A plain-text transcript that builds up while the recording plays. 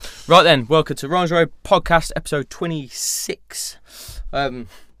Right then, welcome to Ryan's Road Podcast, episode 26. I'm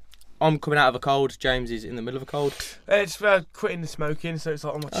coming out of a cold. James is in the middle of a cold. It's quitting the smoking, so it's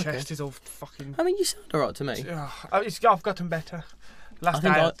like on my chest is all fucking... I mean, you sound alright to me. I've gotten better.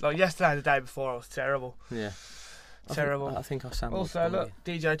 Yesterday and the day before, I was terrible. Yeah. Terrible. I think I sound Also, look,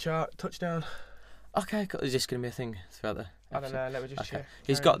 DJ chart, touchdown. Okay, is this going to be a thing throughout the episode? I don't know, let me just check.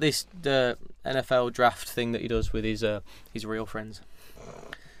 He's got this NFL draft thing that he does with his real friends.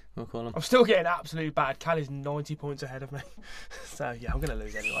 We'll call him. I'm still getting absolute bad. Cal is 90 points ahead of me. So, yeah, I'm going to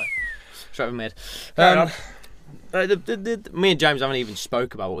lose anyway. Straight from mid. On. Me and James haven't even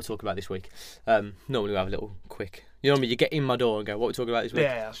spoke about what we're talking about this week. Normally we have a little quick... You know what I mean? You get in my door and go, what are we talking about this week?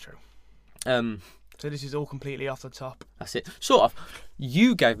 Yeah, that's true. So this is all completely off the top. That's it. Sort of.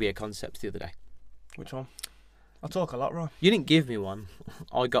 You gave me a concept the other day. Which one? I talk a lot, Ron. You didn't give me one.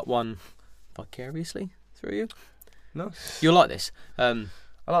 I got one vicariously through you. No. You'll like this.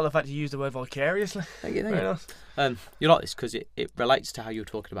 I like the fact you use the word vicariously. Thank you. Very nice. You like this because it relates to how you were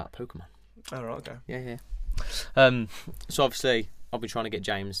talking about Pokemon. Oh, right, okay. Yeah. So obviously, I've been trying to get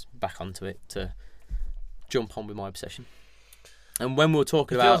James back onto it to jump on with my obsession. And when we were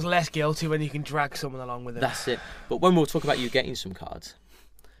talking about... It feels less guilty when you can drag someone along with it. That's it. But when we were talking about you getting some cards,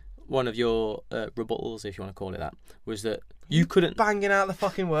 one of your rebuttals, if you want to call it that, was that you couldn't... Banging out the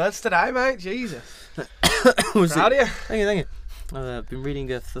fucking words today, mate. Jesus. Proud of you. Thank you. I've been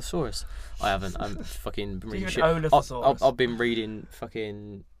reading a thesaurus. I haven't. I'm fucking been reading shit. Own a thesaurus? I've been reading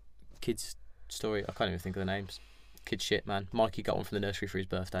fucking kids' story. I can't even think of the names. Kids shit, man. Mikey got one from the nursery for his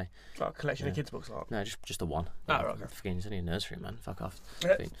birthday. Like a collection of kids' books, like? No, just the one. Oh, right, okay. Fucking, it's only a nursery, man. Fuck off.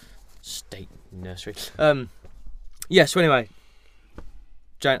 Yeah. State nursery. Yeah. So anyway,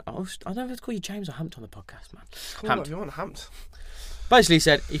 James. I don't know if to call you James or Hamped on the podcast, man. Cool, you want Hamped? Basically, he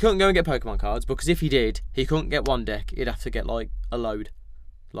said he couldn't go and get Pokemon cards because if he did, he couldn't get one deck. He'd have to get like a load,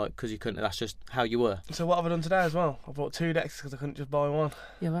 like because you couldn't. That's just how you were. So what have I done today as well? I bought 2 decks because I couldn't just buy one.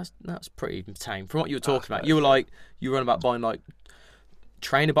 Yeah, that's pretty tame. From what you were talking about, you were on about buying like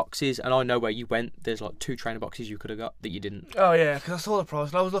trainer boxes, and I know where you went. There's like 2 trainer boxes you could have got that you didn't. Oh yeah, because I saw the price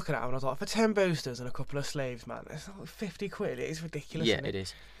and I was looking at them and I was like, for 10 boosters and a couple of sleeves, man, it's like 50 quid. It is ridiculous. Yeah, it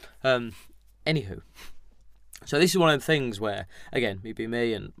is. Anywho. So this is one of the things where, again, me being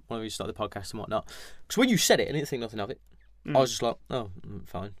me and one of you started the podcast and whatnot. Because when you said it, I didn't think nothing of it. I was just like, oh,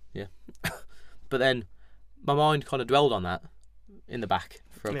 fine, yeah. But then my mind kind of dwelled on that in the back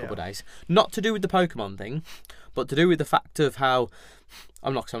for a couple of days. Not to do with the Pokemon thing, but to do with the fact of how...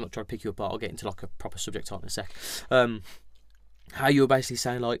 I'm not trying to pick you apart. I'll get into like a proper subject on in a sec. How you were basically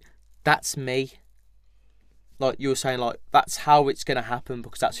saying, like, that's me. Like, you were saying, like, that's how it's going to happen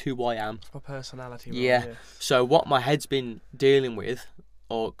because that's who I am. It's my personality. Yeah. So what my head's been dealing with,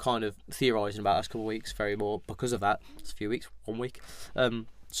 or kind of theorising about the last couple of weeks, very more because of that. It's a few weeks, 1 week.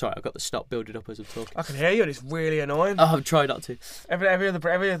 Sorry, I've got to stop building up as I'm talking. I can hear you and it's really annoying. Oh, I'm trying not to. Every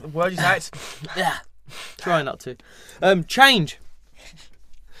other word you say, it's... Yeah. Trying not to. Change,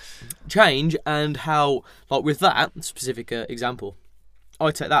 and how, like, with that specific example, I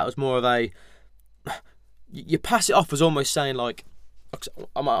take that as more of a... You pass it off as almost saying, like,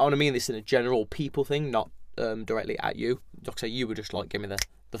 I want to mean this in a general people thing, not directly at you. Like, say you were just like, give me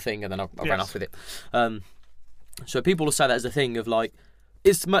the thing, and then I ran off with it. So people will say that as a thing of like,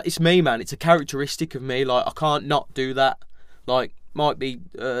 it's me, man. It's a characteristic of me. Like, I can't not do that. Like, might be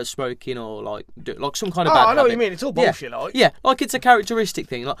smoking or like some kind of bad habit. I know what you mean. It's all bullshit, like. Yeah, like it's a characteristic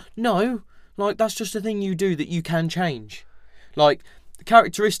thing. Like, no, like that's just a thing you do that you can change. Like, the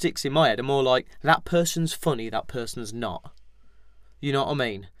characteristics in my head are more like that person's funny, that person's not. You know what I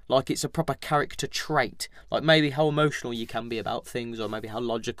mean? Like, it's a proper character trait. Like, maybe how emotional you can be about things, or maybe how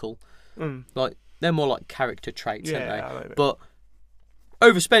logical. Like, they're more like character traits, aren't they? Maybe. But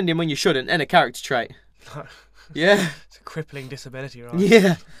overspending when you shouldn't, and a character trait. Yeah. It's a crippling disability, right?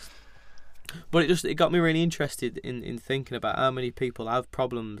 Yeah. But it got me really interested in thinking about how many people have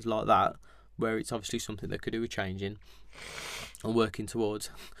problems like that, where it's obviously something they could do with changing and working towards,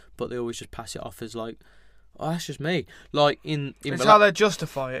 but they always just pass it off as like, oh, that's just me. Like it's how they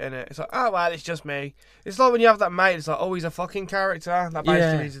justify it, innit? It's like, oh well, it's just me. It's like when you have that mate. It's like, oh, he's a fucking character. That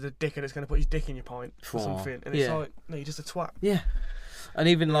basically means he's a dick, and it's going to put his dick in your pint or something. And it's like, no, you're just a twat. Yeah. And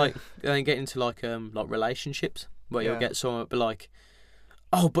even like get into like relationships where you'll get someone be like,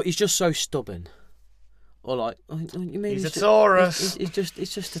 oh, but he's just so stubborn. Or like, oh, you mean he's a Taurus? It's just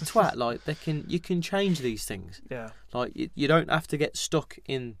a twat. Like, you can change these things. Yeah. Like, you don't have to get stuck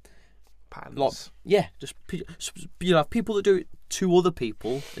in patterns. Like, yeah, just you have people that do it to other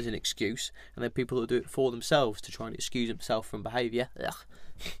people as an excuse, and then people that do it for themselves to try and excuse themselves from behaviour.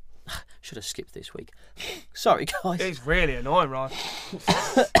 Should have skipped this week. Sorry, guys. It's really annoying, right?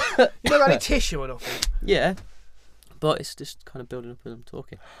 You don't got any tissue or nothing. Yeah, but it's just kind of building up as I'm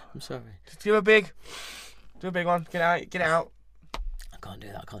talking. I'm sorry. Just do a big one. Get it out. I can't do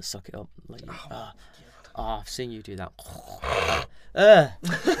that. I can't suck it up like you. I've seen you do that.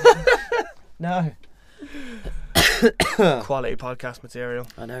 No. Quality podcast material.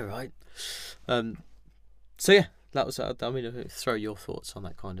 I know, right? So yeah, that was. I mean, throw your thoughts on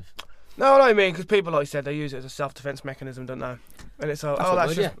that kind of. No, what I mean, because people, like you said, they use it as a self-defense mechanism, don't they? And it's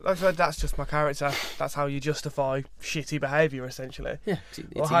that's just my character. That's how you justify shitty behaviour, essentially. Yeah,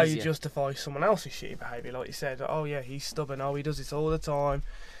 or how you justify someone else's shitty behaviour, like you said. Oh yeah, he's stubborn. Oh, he does this all the time.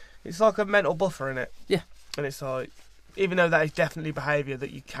 It's like a mental buffer, isn't it? Yeah. And it's like, even though that is definitely behaviour that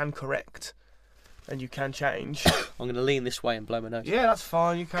you can correct and you can change. I'm going to lean this way and blow my nose. Yeah, that's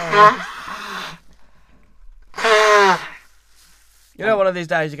fine. You can. You know, one of these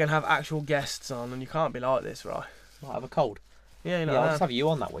days you're going to have actual guests on and you can't be like this, right? Might have a cold. Yeah, you know. Yeah, I'll just have you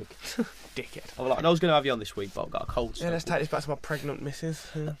on that week. Dickhead. I was going to have you on this week, but I've got a cold. Yeah, let's take this back to my pregnant missus.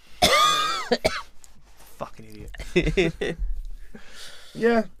 Yeah. Fucking idiot.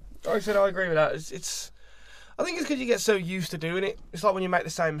 Yeah, like I said, I agree with that. I think it's because you get so used to doing it. It's like when you make the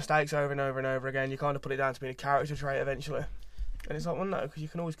same mistakes over and over and over again, you kind of put it down to being a character trait eventually. And it's like, well, no, because you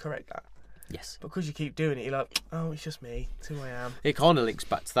can always correct that. Yes. Because you keep doing it, you're like, oh, it's just me. It's who I am. It kind of links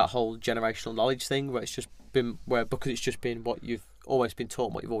back to that whole generational knowledge thing, where it's just been because it's just been what you've always been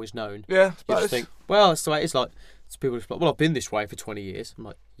taught, what you've always known. Yeah. You just think, well, that's the way it's like. It's people just like, well, I've been this way for 20 years. I'm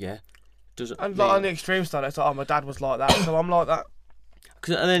like, yeah. Doesn't. And like on the extreme side, it's like, oh, my dad was like that, so I'm like that.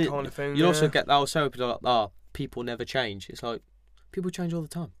 And then kind of thing, you also get that also people are like, people never change. It's like people change all the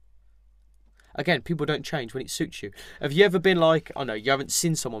time. Again, people don't change when it suits you. Have you ever been like, I know you haven't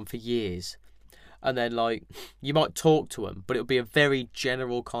seen someone for years, and then like you might talk to them, but it'll be a very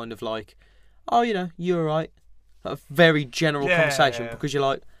general kind of like, oh, you know, you're right, like a very general conversation because you're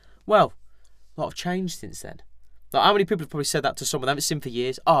like, well, I've changed since then. Like how many people have probably said that to someone they haven't seen for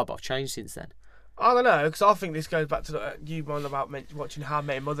years? Oh, but I've changed since then. I don't know, because I think this goes back to you one about watching How I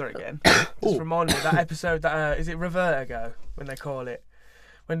Met Your Mother again. Just reminded me of that episode that is it Revertigo when they call it,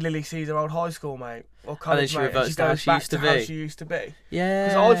 when Lily sees her old high school mate or college mate, and she goes back to how she used to be. Yeah.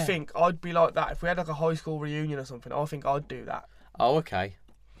 Because I think I'd be like that if we had like a high school reunion or something. I think I'd do that. Oh, okay.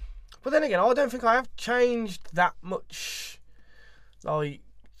 But then again, I don't think I have changed that much. Like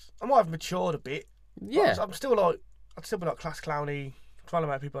I might have matured a bit. Yeah. I'm still like I'd still be like class clowny, trying to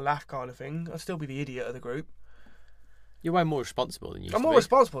make people laugh kind of thing. I'd still be the idiot of the group. You're way more responsible than you used to be. I'm more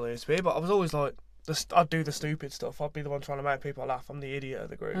responsible than I used to be, but I was always like, I'd do the stupid stuff. I'd be the one trying to make people laugh. I'm the idiot of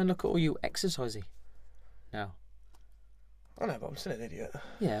the group. And look at all you exercising now. I know, but I'm still an idiot.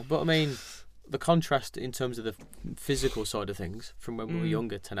 Yeah, but I mean, the contrast in terms of the physical side of things from when we were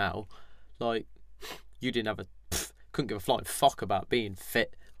younger to now, like, you didn't have couldn't give a flying fuck about being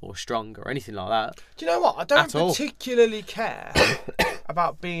fit or strong or anything like that. Do you know what? I don't particularly care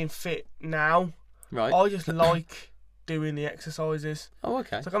about being fit now. Right. I just like doing the exercises. Oh,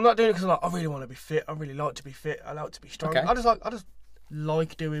 okay. It's like I'm not doing it because I'm like, I really want to be fit. I really like to be fit. I like to be strong. Okay. I just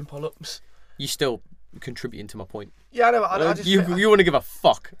like doing pull-ups. You still contributing to my point. Yeah, I know. I just you want to give a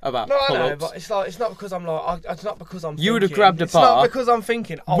fuck about pull-ups. I know, but it's not because I'm like, it's not because I'm. You would have grabbed a bar. It's not because I'm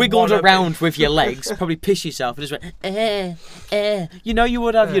thinking. Wiggled around with your legs, probably piss yourself, and just went, You know you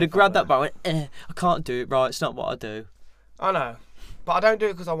would have. You'd have grabbed that bar and went, I can't do it. Right, it's not what I do. I know, but I don't do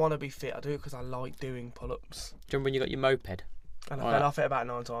it because I want to be fit. I do it because I like doing pull-ups. Do you remember when you got your moped? And I fell off it about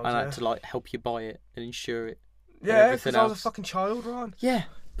 9 times. And I had to like help you buy it and insure it. Yeah, because I was a fucking child, right? Yeah,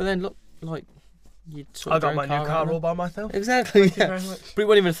 but then look, like. I got my new car all by myself. Exactly. Thank you very much. But it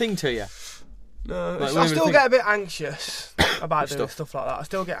wasn't even a thing to you. No, like, I still get a bit anxious about doing stuff like that. I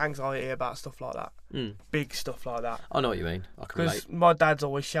still get anxiety about stuff like that. Big stuff like that. I know what you mean. Because my dad's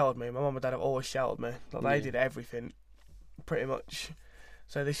always shelled me. My mum and dad have always shelled me. Like they did everything, pretty much.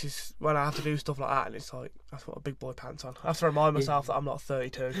 So this is when I have to do stuff like that, and it's like that's what a big boy pants on. I have to remind myself that I'm not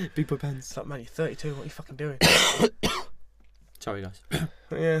 32. Big boy pants. It's like, man, you're 32. What are you fucking doing? Sorry, guys.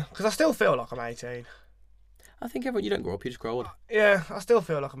 Yeah, because I still feel like I'm 18. I think you don't grow up, you just grow older. Yeah, I still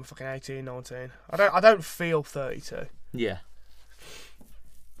feel like I'm fucking 18, 19. I don't feel 32. Yeah.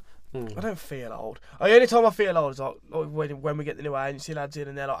 I don't feel old. The only time I feel old is like when we get the new agency lads in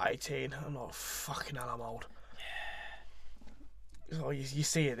and they're like 18. I'm like, fucking hell, I'm old. Yeah. So you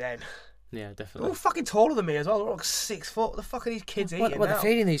see it then. Yeah, definitely. They're all fucking taller than me as well. They're like 6 foot. What the fuck are these kids eating What they're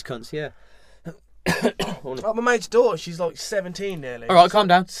feeding these cunts, yeah. Like my mate's daughter, she's like 17 nearly. Alright, calm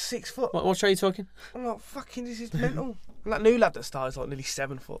down. 6 foot. What show are you talking? I'm like, fucking, this is mental. And that new lad that started is like nearly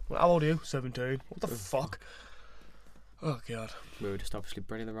 7 foot. How old are you? 17. What the fuck? Oh, God. We were just obviously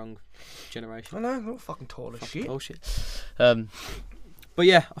bringing the wrong generation. I know, they're all fucking tall as shit. Bullshit. But But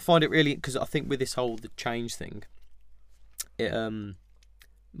yeah, I find it really, because I think with this whole the change thing, it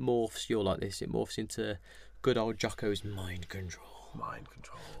morphs. You're like this. It morphs into good old Jocko's mind control. Mind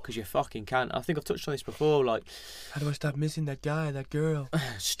control. Because you fucking can. I think I've touched on this before. Like, how do I stop missing that guy, that girl?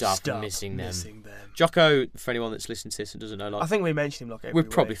 Stop missing them. Jocko, for anyone that's listening to this and doesn't know, like, I think we mentioned him like every we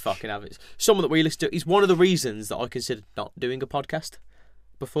probably week. fucking have it. Someone that we listen to. He's one of the reasons that I considered not doing a podcast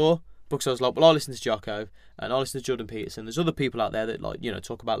before. Because I was like, well, I listen to Jocko and I listen to Jordan Peterson. There's other people out there that, like, you know,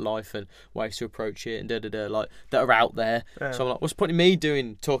 talk about life and ways to approach it and like, that are out there. Yeah. So I'm like, what's the point of me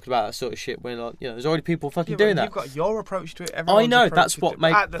talking about that sort of shit when, like, you know, there's already people fucking Yeah, doing but that. You've got your approach to it. I Everyone's know, approach that's to what it.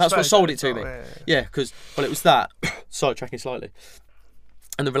 made, At the that's what stage, sold at it the to me. start, Yeah, because, well, it was that, sidetracking slightly,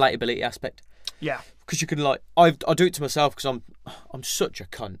 and the relatability aspect. Yeah. Because you can, like, I do it to myself because I'm such a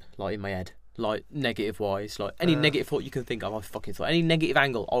cunt, like, in my head. Like, negative wise, like, any negative thought you can think of, I fucking thought. Any negative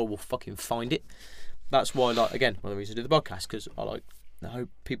angle, I will fucking find it. That's why, like, again, one of the reasons I do the podcast, because I hope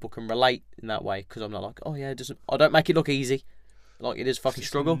people can relate in that way, because I'm not like, oh yeah, I don't make it look easy. Like, it is a fucking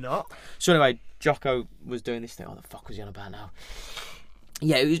struggle. Not. So anyway, Jocko was doing this thing. What the fuck was he on about now?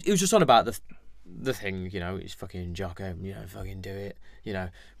 Yeah, it was just on about the thing, you know, it's fucking Jocko, you know, fucking do it, you know,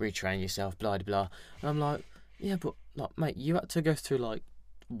 retrain yourself, blah, blah, blah. And I'm like, yeah, but, like, mate, you had to go through, like,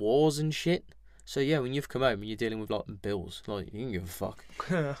 wars and shit. So, yeah, when you've come home and you're dealing with, like, bills, like, you can give a fuck.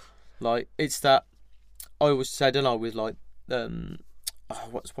 Like, it's that, I always say, don't know, with, like,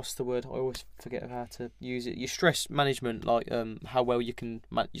 what's the word? I always forget how to use it. Your stress management, like, how well you can,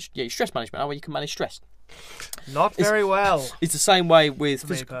 your stress management, how well you can manage stress. Not very well. It's the same way with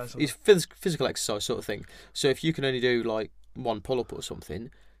It's physical exercise sort of thing. So if you can only do like one pull-up or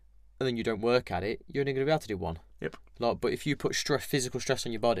something, and then you don't work at it, you're only going to be able to do one. Yep. Like, but if you put physical stress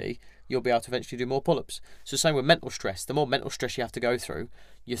on your body, you'll be able to eventually do more pull-ups. So same with mental stress. The more mental stress you have to go through,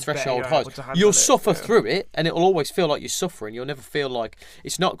 your threshold highs. You'll suffer through it, and it'll always feel like you're suffering. You'll never feel like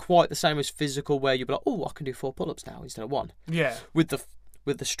it's not quite the same as physical, where you'll be like, oh, I can do 4 pull-ups now instead of 1. Yeah. With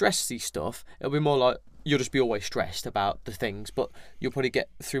the stressy stuff, it'll be more like you'll just be always stressed about the things, but you'll probably get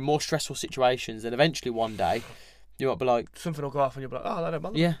through more stressful situations, and eventually one day you might be like, something will go off and you'll be like, oh, that don't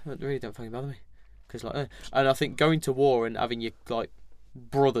bother me. Yeah, that really don't fucking bother me. Cause like, and I think going to war and having your like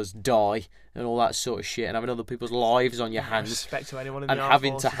brothers die and all that sort of shit, and having other people's lives on your hands, respect to anyone in and the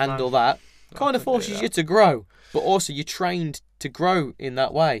having to handle that kind of forces you to grow, but also you're trained to grow in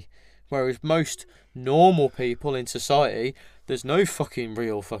that way. Whereas most normal people in society, there's no fucking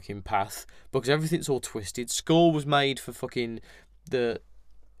real fucking path, because everything's all twisted. School was made for fucking the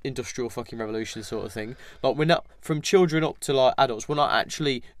industrial fucking revolution sort of thing. Like, we're not, from children up to like adults, we're not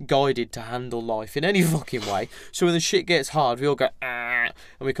actually guided to handle life in any fucking way. So when the shit gets hard, we all go, and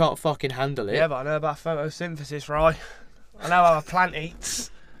we can't fucking handle it. Yeah, but I know about photosynthesis, right? I know how a plant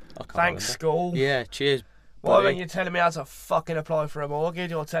eats. Thanks, school. Yeah, cheers. Why when you're telling me how to fucking apply for a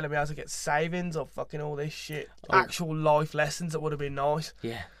mortgage, or telling me how to get savings, or fucking all this shit? Actual life lessons that would have been nice.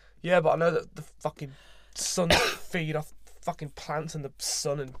 Yeah. Yeah, but I know that the fucking sun's feed off fucking plants and the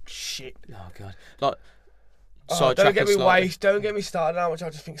sun and shit. Oh god. Like, don't get me started on how much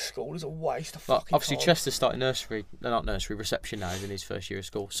I just think school is a waste of fucking obviously time. Chester started reception now. He's in his first year of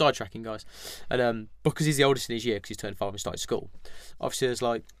school. Sidetracking, guys. And because he's the oldest in his year, because he's turned 5 and started school, obviously there's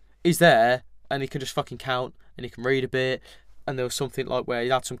like, he's there and he can just fucking count and he can read a bit, and there was something like where he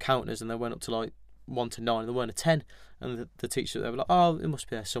had some counters and they went up to like 1 to 9 and they weren't a 10, and the teacher, they were like, oh, it must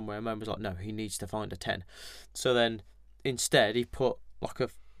be there somewhere, and Mum was like, no, he needs to find a 10. So then instead he put like a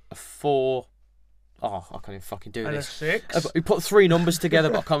 4, I can't even fucking do and this. A 6. He put 3 numbers together,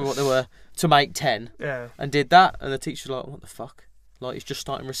 but I can't remember what they were, to make 10. Yeah. And did that, and the teacher was like, what the fuck? Like, he's just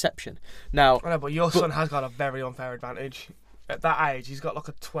starting reception. Now, I know, but your son has got a very unfair advantage. At that age, he's got like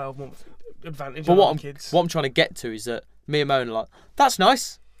a 12-month advantage on kids. What I'm trying to get to is that me and Moan are like, that's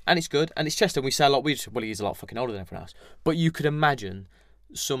nice, and it's good, and it's Chester, and we say a lot, well, he's a lot fucking older than everyone else. But you could imagine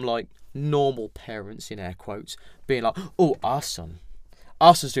some, like, normal parents, in air quotes, being like, oh, our son's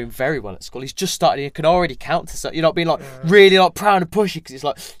doing very well at school. He's just started, he can already count to something. You're not being like, really like proud and pushy, because it's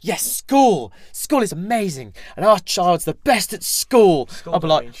like, yes, school is amazing, and our child's the best at school. I'd be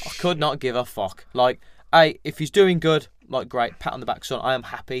like, I could not give a fuck. Like, hey, if he's doing good, like, great, pat on the back, son. I am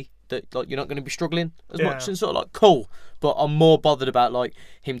happy that, like, you're not going to be struggling as much, and sort of like, cool. But I'm more bothered about like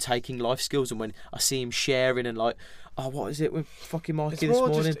him taking life skills, and when I see him sharing and like, oh, what is it with fucking Mikey this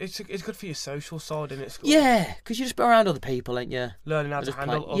morning? It's good for your social side, isn't it? School? Yeah, because you just be around other people, ain't you? Learning how to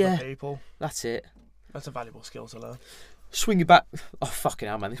handle other people. That's it. That's a valuable skill to learn. Swing it back. Oh, fucking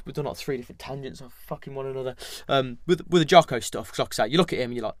hell, man. We've done like 3 different tangents of fucking one another. With the Jocko stuff, because like I say, you look at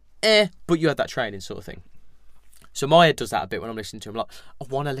him and you're like, but you had that training sort of thing. So my head does that a bit when I'm listening to him. Like, I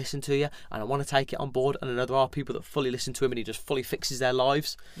want to listen to you and I want to take it on board. And then there are people that fully listen to him and he just fully fixes their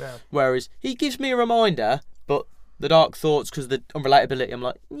lives. Yeah. Whereas he gives me a reminder, but the dark thoughts, because of the unrelatability, I'm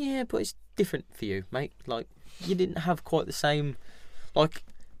like, yeah, but it's different for you, mate. Like, you didn't have quite the same, like,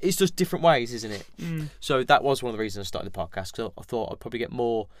 it's just different ways, isn't it? So that was one of the reasons I started the podcast, because I thought I'd probably get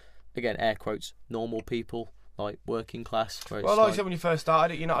more, again, air quotes, normal people, like working class. Well, like you said when you first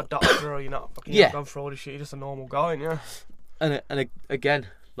started it, you're not a doctor or you're not fucking Yeah. gone through all this shit. You're just a normal guy, yeah. And again,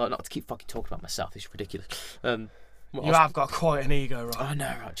 like, not to keep fucking talking about myself, it's ridiculous. You have got quite an ego, right? I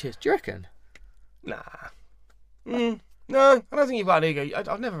know, right? Cheers. Do you reckon? Nah. No, I don't think you've got an ego.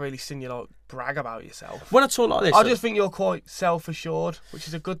 I've never really seen you like brag about yourself. When I talk like this, I just think you're quite self-assured, which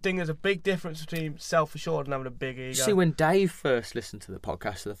is a good thing. There's a big difference between self-assured and having a big ego. see, when Dave first listened to the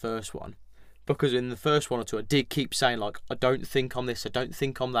podcast, the first one, because in the first one or two, I did keep saying, like, I don't think I'm this, I don't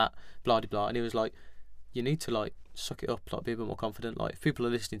think I'm that, blah, blah, blah. And he was like, you need to, like, suck it up, like, be a bit more confident. Like, if people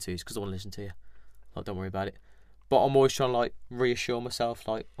are listening to you, it's because I want to listen to you. Like, don't worry about it. But I'm always trying to, like, reassure myself,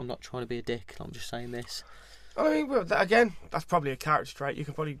 like, I'm not trying to be a dick, I'm just saying this. I mean, well, again, that's probably a character trait you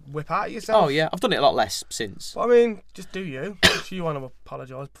can probably whip out of yourself. Oh, yeah, I've done it a lot less since. But I mean, just do you. If you want to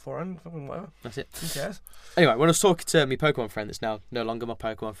apologise beforehand, fucking whatever. That's it. Who cares? Anyway, when I was talking to my Pokemon friend that's now no longer my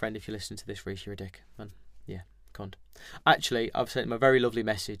Pokemon friend, if you listen to this, Reese, you're a dick. And yeah, cunt. Actually, I've sent him a very lovely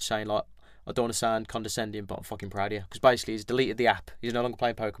message saying, like, I don't want to sound condescending, but I'm fucking proud of you. Because basically, he's deleted the app. He's no longer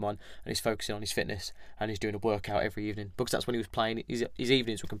playing Pokemon, and he's focusing on his fitness, and he's doing a workout every evening. Because that's when he was playing. His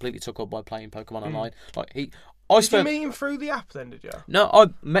evenings were completely took up by playing Pokemon online. Like, Did you meet him through the app then, did you? No, I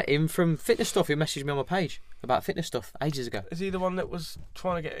met him from fitness stuff. He messaged me on my page about fitness stuff ages ago. Is he the one that was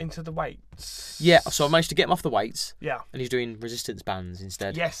trying to get into the weights? Yeah, so I managed to get him off the weights. Yeah. And he's doing resistance bands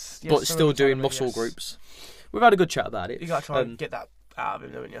instead. Yes. But still doing muscle groups. We've had a good chat about it. You got to try and get that out of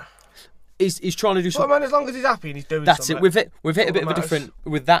him, don't you? He's trying to do something. Well, man, as long as he's happy and he's doing that's something. it. We've hit a bit of a different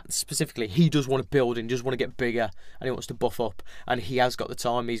with that specifically. He does want to build and does want to get bigger, and he wants to buff up. And he has got the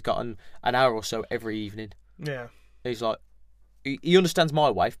time. He's got an hour or so every evening. Yeah. He's like, he understands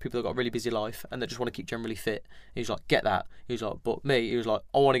my wife. People that got a really busy life and that just want to keep generally fit. He's like, get that. He's like, but me, he was like,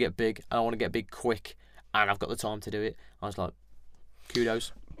 I want to get big and I want to get big quick, and I've got the time to do it. I was like,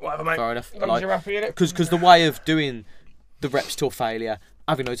 kudos. Whatever, mate. Fair enough. Like, you're happy in it. Because the way of doing the reps till failure,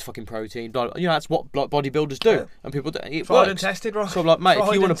 having loads of fucking protein, blah, blah, you know, that's what bodybuilders do, Yeah. and people do. It Tried works. and tested, right? So I'm like, mate, if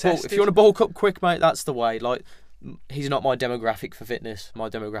Tried you want and to bulk up quick, mate, that's the way. Like, he's not my demographic for fitness. My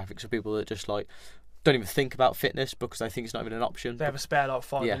demographics are people that just like don't even think about fitness because they think it's not even an option. They have a spare like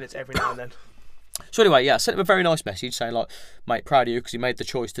 5 minutes every now and then. So anyway, yeah, I sent him a very nice message saying like, mate, proud of you because he made the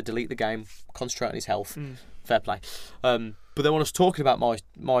choice to delete the game, concentrate on his health. Fair play. But then when I was talking about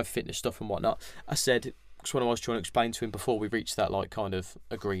my fitness stuff and whatnot, I said, because when I was trying to explain to him before we reached that like kind of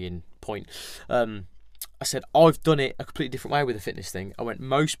agreeing point, I said I've done it a completely different way with the fitness thing. I went,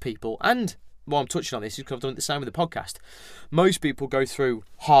 most people, and why I'm touching on this is because I've done it the same with the podcast. Most people go through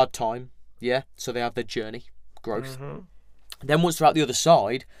hard time, yeah, so they have their journey, growth. Then once they're out the other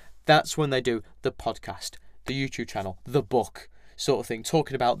side, that's when they do the podcast, the YouTube channel, the book sort of thing,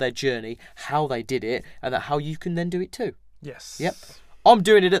 talking about their journey, how they did it, and that how you can then do it too. Yes. Yep. I'm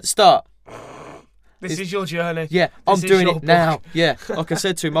doing it at the start. This is your journey. Yeah, I'm This is doing your it now. book. Yeah, like I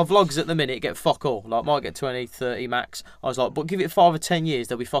said to him, my vlogs at the minute get fuck all. Like, might get 20, 30 max. I was like, but give it 5 or 10 years,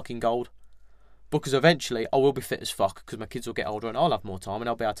 they'll be fucking gold. Because eventually I will be fit as fuck because my kids will get older and I'll have more time and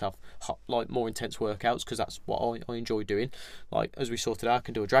I'll be able to have like more intense workouts because that's what I enjoy doing. Like, as we sorted out, I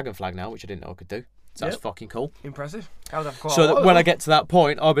can do a dragon flag now, which I didn't know I could do. So that's fucking cool. Impressive. So So that when I get to that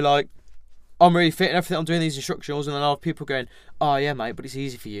point, I'll be like, I'm really fit and everything. I'm doing these instructionals, and then I'll have people going, "Oh yeah, mate, but it's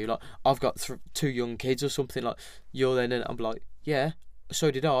easy for you. Like, I've got 2 young kids or something. Like, you're then," and I'm like, "Yeah,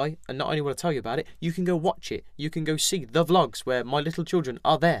 so did I." And not only will I tell you about it, you can go watch it. You can go see the vlogs where my little children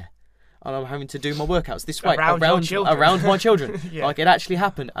are there, and I'm having to do my workouts this way Around your children. around my children. Yeah. Like, it actually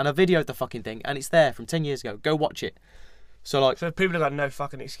happened, and I videoed the fucking thing, and it's there from 10 years ago. Go watch it. So like, So people have got no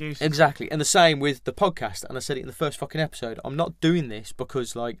fucking excuse. exactly, and the same with the podcast. And I said it in the first fucking episode. I'm not doing this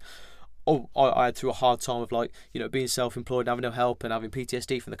because like, oh, I had through a hard time of like, you know, being self-employed, and having no help, and having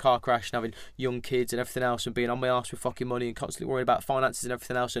PTSD from the car crash, and having young kids and everything else, and being on my arse with fucking money, and constantly worrying about finances and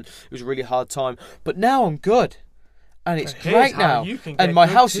everything else. And it was a really hard time. But now I'm good, and it's And here's great how now. you can And get my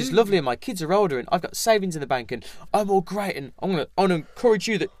good house is too. lovely, and my kids are older, and I've got savings in the bank, and I'm all great. And I'm gonna encourage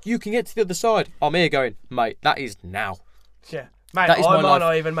you that you can get to the other side. I'm here going, mate. That is now. Yeah. Mate, That is I my might life.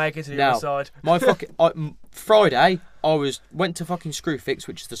 not even make it to the Now, other side. my fucking Friday, I went to fucking Screwfix,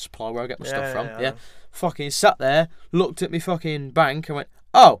 which is the supply where I get my stuff from. Yeah, fucking sat there, looked at my fucking bank, and went,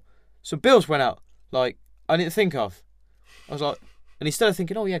 "Oh, some bills went out. Like, I didn't think of." I was like, And instead of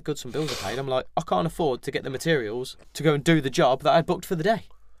thinking, oh yeah, good, some bills are paid, I'm like, I can't afford to get the materials to go and do the job that I booked for the day.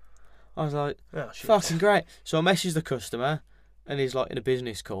 I was like, fucking great. So I messaged the customer, and he's like in a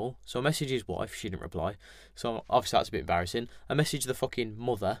business call. So I messaged his wife, she didn't reply. So obviously that's a bit embarrassing. I messaged the fucking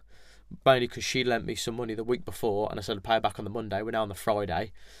mother, mainly because she lent me some money the week before, and I said I'd pay her back on the Monday. We're now on the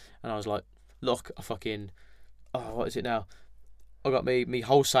Friday. And I was like, look, I fucking, what is it now? I got me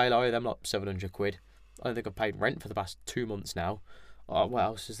wholesale, I owe them like 700 quid. I don't think I've paid rent for the past 2 months now. What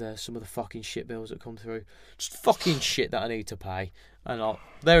else is there? Some of the fucking shit bills that come through. Just fucking shit that I need to pay. And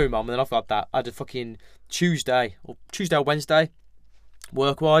there in mum, and then I've had that. I had a fucking Tuesday or Wednesday,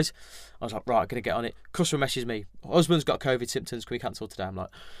 work-wise. I was like, right, I'm going to get on it. Customer messages me, husband's got COVID symptoms, can we cancel today? I'm like,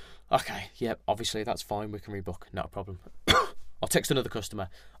 okay, yeah, obviously, that's fine, we can rebook, not a problem. I'll text another customer.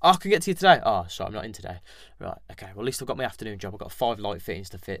 I can get to you today. Oh, sorry, I'm not in today. Right, okay, well, at least I've got my afternoon job. I've got 5 light fittings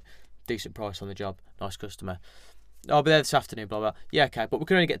to fit. Decent price on the job. Nice customer. I'll be there this afternoon, blah, blah. Yeah, okay, but we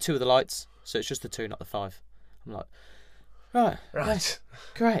can only get 2 of the lights, so it's just the 2, not the 5. I'm like, right.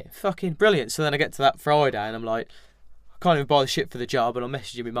 Great, fucking brilliant. So then I get to that Friday, and I'm like, I can't even buy the shit for the job, and I'm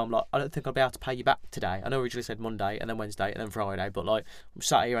messaging my mum, like, I don't think I'll be able to pay you back today. I know I originally said Monday, and then Wednesday, and then Friday, but, like, I'm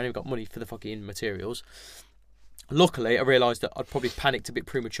sat here, I ain't got money for the fucking materials. Luckily, I realised that I'd probably panicked a bit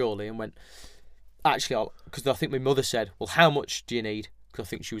prematurely and went, actually, because I think my mother said, well, how much do you need? Because I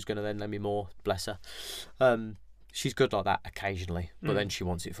think she was going to then lend me more, bless her. She's good like that occasionally, but then she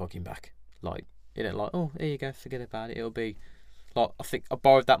wants it fucking back. Like, you know, like, oh, here you go, forget about it. It'll be, like, I think I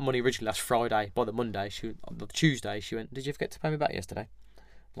borrowed that money originally last Friday. By the Monday, on the Tuesday, she went, did you forget to pay me back yesterday?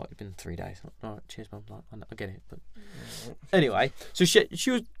 Like, it's been 3 days. Like, all right, cheers, mum. Like, I get it, but anyway, so she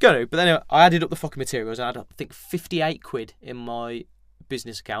was going to, but then anyway, I added up the fucking materials, and I had, I think, 58 quid in my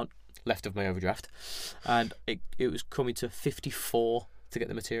business account left of my overdraft, and it was coming to 54 to get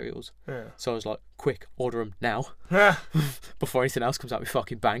the materials. Yeah. So I was like, quick, order them now before anything else comes out of my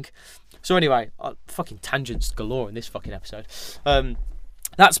fucking bank. So anyway, fucking tangents galore in this fucking episode.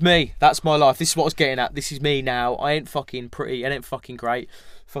 That's me. That's my life. This is what I was getting at. This is me now. I ain't fucking pretty. I ain't fucking great.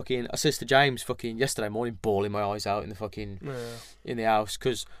 Fucking, I said to James fucking yesterday morning, bawling my eyes out in the fucking in the house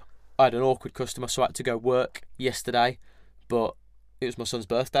because I had an awkward customer, so I had to go work yesterday, but it was my son's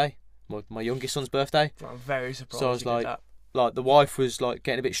birthday, my youngest son's birthday. I'm very surprised. So I was like the wife was like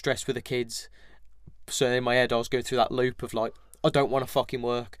getting a bit stressed with the kids. So in my head I was going through that loop of like, I don't want to fucking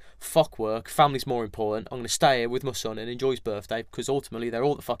work. Fuck work. Family's more important. I'm going to stay here with my son and enjoy his birthday because ultimately they're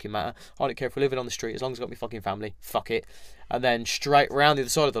all that fucking matter. I don't care if we're living on the street as long as I've got my fucking family. Fuck it. And then straight around the other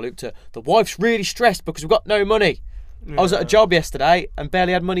side of the loop to the wife's really stressed because we've got no money. Yeah. I was at a job yesterday and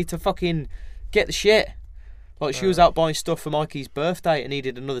barely had money to fucking get the shit. Like she was out buying stuff for Mikey's birthday and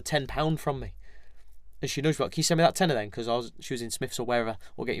needed another £10 from me. And she knows, like, can you send me that tenner then? Because she was in Smith's or wherever,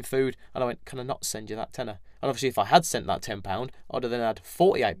 or getting food. And I went, can I not send you that tenner? And obviously, if I had sent that £10, I'd have then had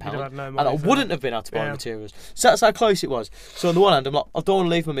 £48. And I wouldn't have been able to buy materials. So that's how close it was. So on the one hand, I'm like, I don't want to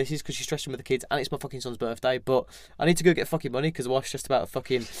leave my missus because she's stressing with the kids, and it's my fucking son's birthday. But I need to go get fucking money because the wife's stressed about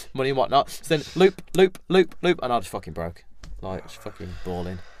fucking money and whatnot. So then loop, and I just fucking broke. Like, just fucking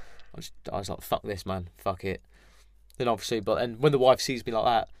bawling. I was like, fuck this, man. Fuck it. Then obviously, and when the wife sees me like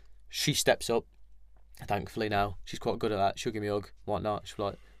that, she steps up. Thankfully now, she's quite good at that. She'll give me a hug, whatnot. She'll be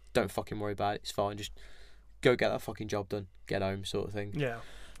like, don't fucking worry about it, it's fine, just go get that fucking job done, get home, sort of thing. Yeah,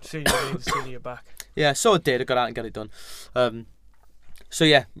 see you back. Yeah, so I did, I got out and got it done. So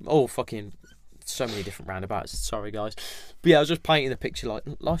yeah, fucking, so many different roundabouts, sorry guys. But yeah, I was just painting the picture like,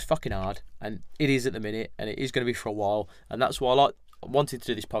 life's fucking hard, and it is at the minute, and it is going to be for a while, and that's why I wanted to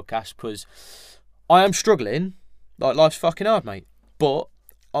do this podcast, because I am struggling, like life's fucking hard, mate, but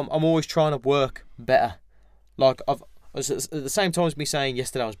I'm always trying to work better. Like at the same time as me saying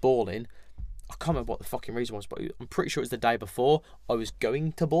yesterday I was bawling, I can't remember what the fucking reason was, but I'm pretty sure it was the day before I was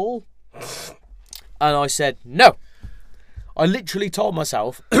going to bawl, and I said no. I literally told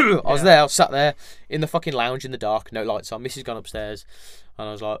myself I was sat there in the fucking lounge in the dark, no lights on. Missus gone upstairs, and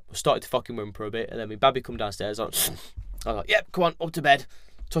I was like, I started to fucking whimper a bit, and then my babby come downstairs. I was like, yep, come on, up to bed.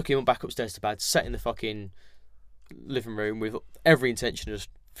 Took him back upstairs to bed, sat in the fucking living room with every intention of just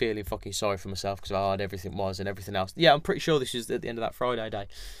feeling fucking sorry for myself because how hard everything was and everything else. Yeah, I'm pretty sure this is at the end of that Friday day.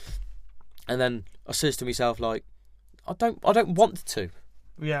 And then I says to myself, like, I don't want to.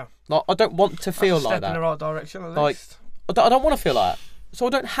 Yeah. Like, I don't want to feel like that. Step in the right direction, at least. I don't want to feel like that. So I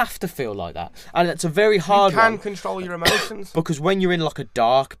don't have to feel like that. And it's a very hard one. You can control your emotions. Because when you're in like a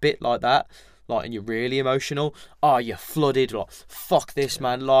dark bit like that, like, and you're really emotional, you're flooded, like, fuck this,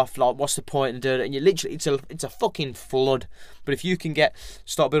 man, life, like, what's the point in doing it? And you literally, it's a fucking flood. But if you can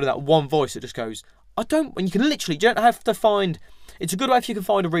start building that one voice that just goes, and you don't have to find, it's a good way if you can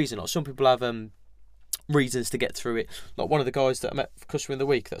find a reason. Like, some people have, reasons to get through it. Like one of the guys that I met for Customer in the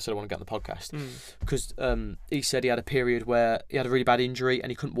Week that said I want to get on the podcast, because he said he had a period where he had a really bad injury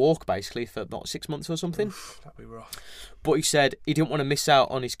and he couldn't walk basically for about 6 months or something. Oof, that'd be rough. But he said he didn't want to miss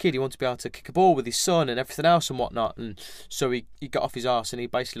out on his kid. He wanted to be able to kick a ball with his son and everything else and whatnot. And so he got off his arse and he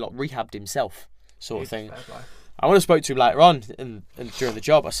basically like rehabbed himself, sort of thing. I when I spoke to him later on and during the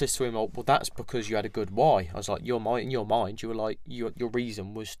job, I said to him, "Well, that's because you had a good why." I was like, in your mind, you were like, your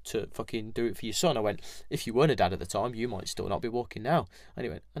reason was to fucking do it for your son. I went, if you weren't a dad at the time, you might still not be walking now. And he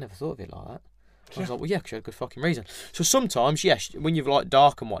went, I never thought of it like that. I was like, well, yeah, because you had a good fucking reason. So sometimes, yes, when you've like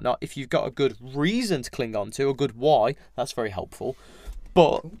dark and whatnot, if you've got a good reason to cling on to, a good why, that's very helpful.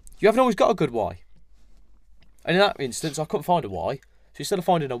 But you haven't always got a good why. And in that instance, I couldn't find a why. So instead of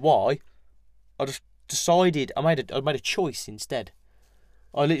finding a why, I just decided I made a choice instead.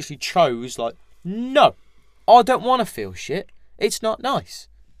 I literally chose like, no, I don't want to feel shit. It's not nice.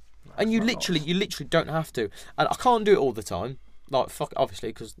 And you literally don't have to. And I can't do it all the time. Like fuck, obviously,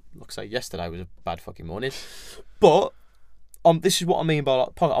 because like I say, yesterday was a bad fucking morning. But this is what I mean by like,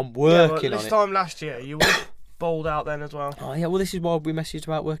 I'm working on it. This time last year, you were bowled out then as well. Oh yeah, well this is why we messaged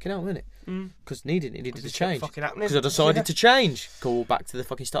about working out, wasn't it? Because it needed to change. Because I decided to change. Call back to the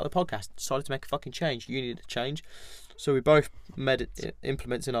fucking start of the podcast. Decided to make a fucking change. You needed to change, so we both made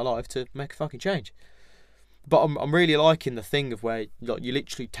implements in our life to make a fucking change. But I'm really liking the thing of where like you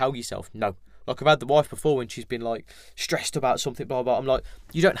literally tell yourself no. Like I've had the wife before when she's been like stressed about something, blah blah. I'm like,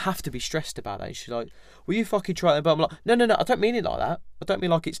 you don't have to be stressed about that. And she's like, will you fucking try it? But I'm like, no, I don't mean it like that. I don't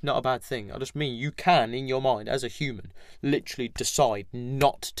mean like it's not a bad thing. I just mean you can, in your mind, as a human, literally decide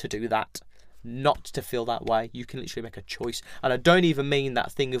not to do that, not to feel that way. You can literally make a choice. And I don't even mean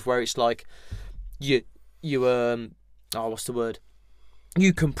that thing of where it's like you what's the word?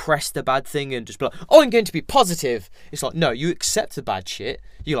 You compress the bad thing and just be like, oh, I'm going to be positive. It's like, no, you accept the bad shit.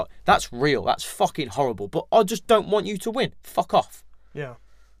 You're like, that's real. That's fucking horrible. But I just don't want you to win. Fuck off. Yeah.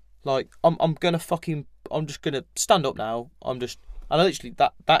 Like, I'm just going to stand up now. And I literally,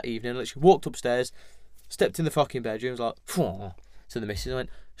 that evening, I literally walked upstairs, stepped in the fucking bedroom, was like, phew, to the missus, and I went,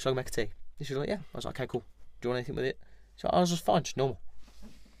 shall I make a tea? And she was like, yeah. I was like, okay, cool. Do you want anything with it? So I was just fine, just normal.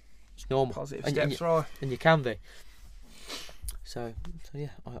 It's normal. Positive steps, right. And you can be. So yeah,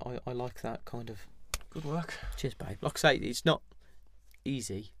 I like that kind of. Good work. Cheers, babe. Like I say, it's not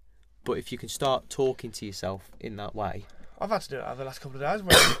easy, but if you can start talking to yourself in that way. I've had to do it over the last couple of days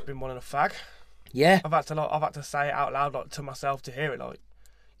where I've been wanting a fag. Yeah. I've had to say it out loud like, to myself to hear it. Like,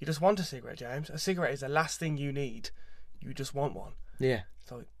 you just want a cigarette, James. A cigarette is the last thing you need. You just want one. Yeah.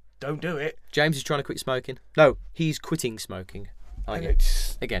 So don't do it. James is trying to quit smoking. No, he's quitting smoking.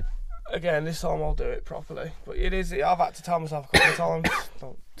 Again, this time I'll do it properly. But I've had to tell myself a couple of times,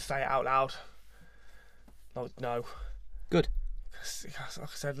 don't say it out loud. No. Good. Like I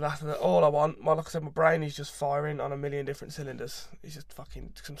said, all I want, like I said, my brain is just firing on a million different cylinders. It's just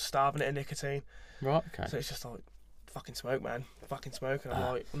fucking, I'm starving it of nicotine. Right, okay. So it's just like, fucking smoke, man. Fucking smoke. And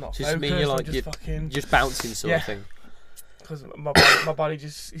I'm like, I'm not so focused, you're like, I'm just fucking... just bouncing sort of thing. Because my body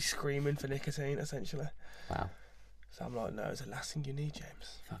just is screaming for nicotine, essentially. Wow. So I'm like, no, it's the last thing you need,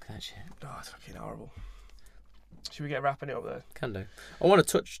 James. Fuck that shit. Oh, it's fucking horrible. Should we get wrapping it up there? Can do. I want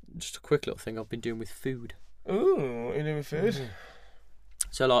to touch just a quick little thing I've been doing with food. Ooh, what are you doing with food? Mm-hmm.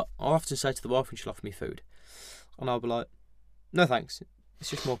 So like, I often say to the wife when she'll offer me food, and I'll be like, no thanks, it's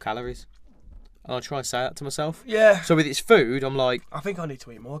just more calories. And I'll try and say that to myself. Yeah. So with its food, I'm like, I think I need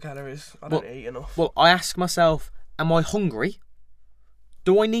to eat more calories. I don't eat enough. Well, I ask myself, am I hungry?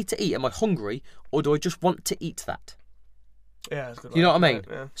 Do I need to eat? Am I hungry? Or do I just want to eat that? Yeah, that's good. You know what I mean?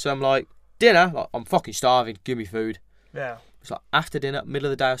 Yeah. So I'm like, dinner, like, I'm fucking starving, give me food. Yeah. It's like after dinner, middle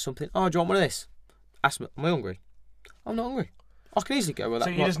of the day or something, oh, do you want one of this? Ask me, am I hungry? I'm not hungry. I can easily go with that.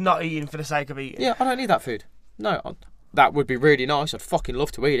 So you're just not eating for the sake of eating? Yeah, I don't need that food. No, that would be really nice. I'd fucking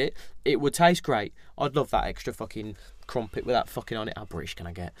love to eat it. It would taste great. I'd love that extra fucking crumpet with that fucking on it. How British can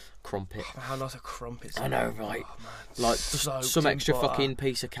I get? Crumpet. How nice a crumpet. I know, right? Oh, man. Like some extra fucking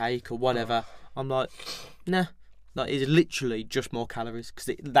piece of cake or whatever. I'm like, nah. That is literally just more calories,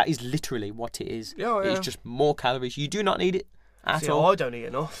 because that is literally what it is. Yeah. It's just more calories. You do not need it at all. I don't eat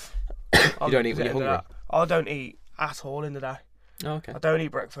enough. You don't eat when you're hungry? I don't eat at all in the day. Oh, okay. I don't eat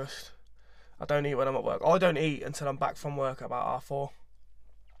breakfast. I don't eat when I'm at work. I don't eat until I'm back from work at about 4:30.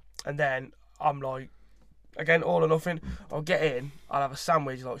 And then I'm like, again, all or nothing. I'll get in, I'll have a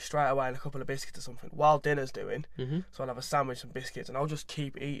sandwich like straight away and a couple of biscuits or something while dinner's doing. Mm-hmm. So I'll have a sandwich and biscuits and I'll just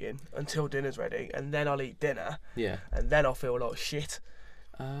keep eating until dinner's ready, and then I'll eat dinner. Yeah. And then I'll feel like shit.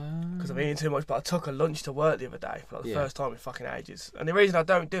 Because I've eaten too much. But I took a lunch to work the other day for like the first time in fucking ages. And the reason I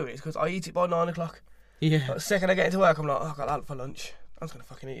don't do it is because I eat it by 9 o'clock. Yeah. Like, the second I get into work, I'm like, oh, I got that for lunch. I'm just going to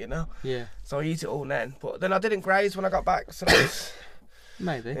fucking eat it now. Yeah. So I eat it all then. But then I didn't graze when I got back. So that's...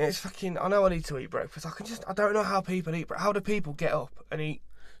 Maybe. It's fucking... I know I need to eat breakfast. I don't know how people eat breakfast. How do people get up and eat?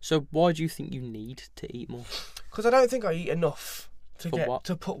 So why do you think you need to eat more? Because I don't think I eat enough to what?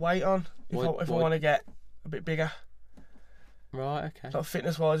 to put weight on if I want to get a bit bigger. Right, okay. Like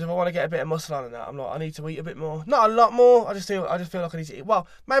fitness wise, if I want to get a bit of muscle on and that, I'm like, I need to eat a bit more. Not a lot more. I just feel like I need to eat. Well,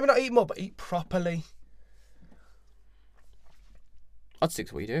 maybe not eat more, but eat properly. I'd stick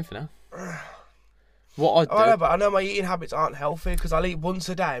to what you're doing for now. What I'd do... But I know my eating habits aren't healthy because I'll eat once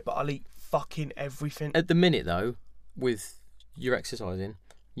a day, but I'll eat fucking everything. At the minute, though, with your exercising,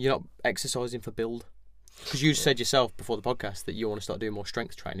 you're not exercising for build. Because you said yourself before the podcast that you want to start doing more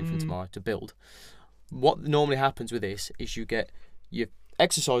strength training from tomorrow to build. What normally happens with this is you get your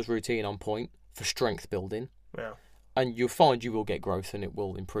exercise routine on point for strength building. Yeah. And you'll find you will get growth and it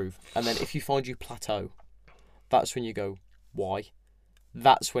will improve. And then if you find you plateau, that's when you go, why?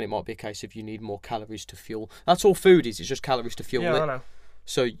 That's when it might be a case of you need more calories to fuel. That's all food is. It's just calories to fuel it. I know.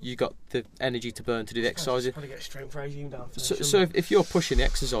 So you got the energy to burn to do the exercises. Probably get a strength regime down. So if you're pushing the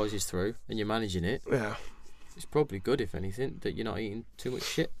exercises through and you're managing it, yeah, it's probably good, if anything, that you're not eating too much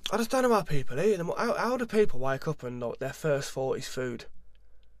shit. I just don't know how people eat them. How do people wake up and like their first thought is food?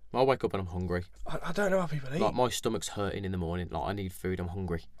 I wake up and I'm hungry. I don't know how people eat. Like my stomach's hurting in the morning. Like I need food. I'm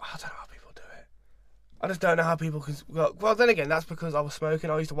hungry. I don't know how people do it. I just don't know how people can. Well, then again, that's because I was smoking.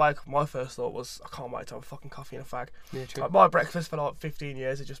 I used to wake up. My first thought was, I can't wait to have a fucking coffee and a fag. Yeah, true. Like, my breakfast for like 15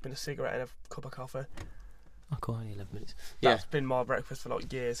 years has just been a cigarette and a cup of coffee. I got only 11 minutes. That's been my breakfast for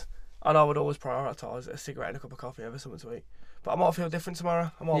like years. And I would always prioritise a cigarette and a cup of coffee over something to eat. But I might feel different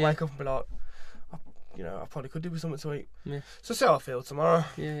tomorrow. I might wake up and be like, I probably could do with something to eat. Yeah. So see how I feel tomorrow.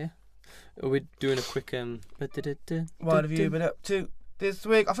 Yeah. Are we doing a quick What have you been up to this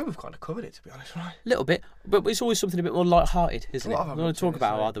week? I think we've kind of covered it, to be honest, right? A little bit, but it's always something a bit more light-hearted, isn't it? What I have I want been to talk doing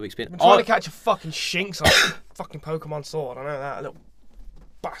about this how week? the week's been. I'm trying to catch a fucking Shinx on fucking Pokemon Sword. I know that. A little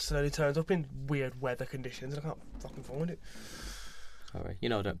bastard only turns up in weird weather conditions and I can't fucking find it. Sorry, you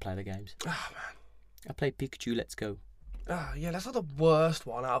know I don't play the games. Ah, man. I played Pikachu Let's Go. Yeah, that's not the worst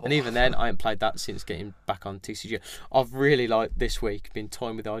one out of all. And even then, I haven't played that since getting back on TCG. I've really, this week, been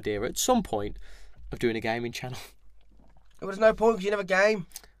toying with the idea at some point of doing a gaming channel. Well, there's no point because you never game.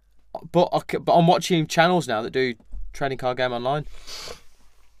 But I'm watching channels now that do trading card game online.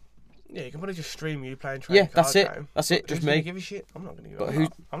 Yeah, you can probably just stream you playing trading card that's it. game. That's it, just Who's me. gonna give a shit? I'm not going to give But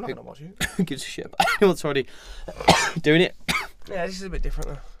I'm not going to watch you. Who gives a shit about anyone that's already doing it? Yeah, this is a bit different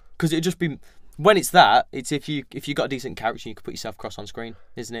though. Because it'd just be... When it's that, it's if you got a decent character, you can put yourself across on screen,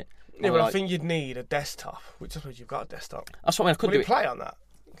 isn't it? Yeah, but I think you'd need a desktop, which I suppose you've got a desktop. That's what I mean. I could Can do you it. play on that?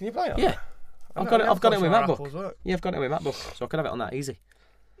 Can you play on Yeah. that? I've got it with my MacBook. Yeah, I've got it with my MacBook, so I could have it on that easy.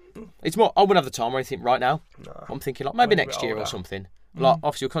 It's more. I wouldn't have the time or anything right now. No. I'm thinking like maybe Maybe a next bit year or older. something. Like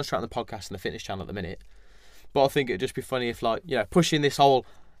obviously we're concentrating on the podcast and the fitness channel at the minute, but I think it'd just be funny if pushing this whole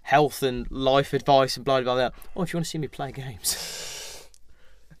health and life advice and blah blah blah. Oh, if you want to see me play games,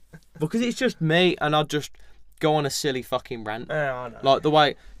 because it's just me and I'd just go on a silly fucking rant. Yeah, I know. Like the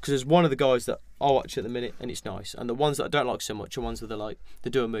way, because there's one of the guys that I watch at the minute and it's nice, and the ones that I don't like so much are ones where they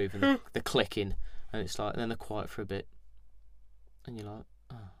do a move and they're clicking and it's like, and then they're quiet for a bit, and you're like,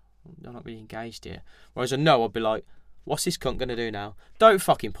 oh, I'm not really engaged here. Whereas I know I'd be like, what's this cunt gonna do now? Don't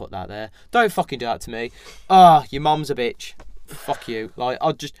fucking put that there. Don't fucking do that to me. Your mum's a bitch. Fuck you. Like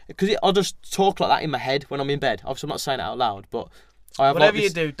I'll just talk like that in my head when I'm in bed. Obviously, I'm not saying it out loud, but I have whatever like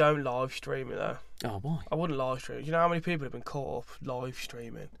this... you do, don't live stream it though. Oh, why? I wouldn't live stream. Do you know how many people have been caught up live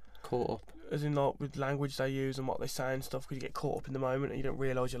streaming? Caught up. As in like with language they use and what they say and stuff, because you get caught up in the moment and you don't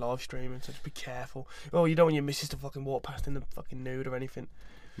realise you're live streaming. So just be careful. Oh, you don't want your missus to fucking walk past in the fucking nude or anything.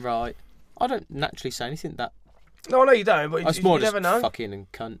 Right. I don't naturally say anything that. No, I know you don't, but It's you more never know. Fucking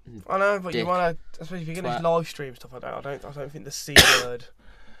and cunt. And I know, but dick, you want to, especially if you're going twat. to live stream stuff. I don't think the C word.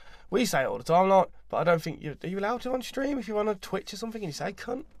 We say it all the time, like, but I don't think are you allowed to on stream if you want to Twitch or something and you say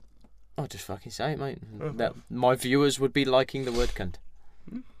cunt. I'll just fucking say it, mate. Okay. That my viewers would be liking the word cunt.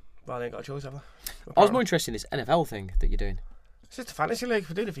 Well, I ain't got a choice, have I? I was more interested in this NFL thing that you're doing. It's just a fantasy league.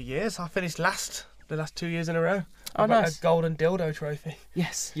 We're doing it for years. I finished the last 2 years in a row. Oh, I've got nice. a golden dildo trophy.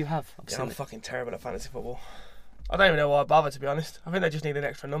 Yes, you have. I've Yeah, seen I'm it. fucking terrible at fantasy football. I don't even know why I bother, to be honest. I think they just need an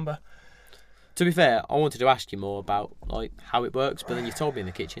extra number. To be fair, I wanted to ask you more about like how it works, but then you told me in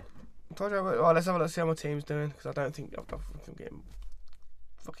the kitchen. I told you, well, let's have a look, see how my team's doing, because I don't think I'm getting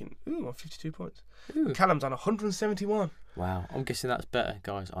fucking... Ooh, I'm on 52 points. Ooh. Callum's on 171. Wow, I'm guessing that's better,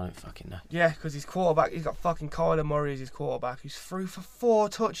 guys. I don't fucking know. Yeah, because his quarterback, he's got fucking Kyler Murray as his quarterback, who's threw for 4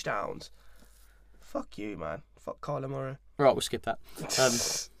 touchdowns. Fuck you, man. Fuck Kyler Murray. Right, we'll skip that.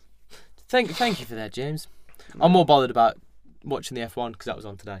 Thank you for that, James. I'm more bothered about watching the F1 because that was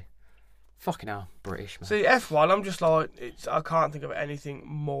on today. Fucking hell, British, man. See, F1, I'm just like, I can't think of anything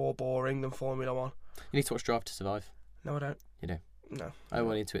more boring than Formula 1. You need to watch Drive to Survive. No, I don't. You do? No. I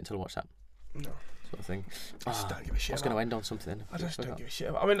won't into it until I watch that. No. Sort of thing. I just don't give a shit. I was going to end on something then. I just don't give a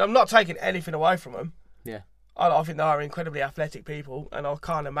shit. I mean, I'm not taking anything away from them. Yeah. I think they are incredibly athletic people, and I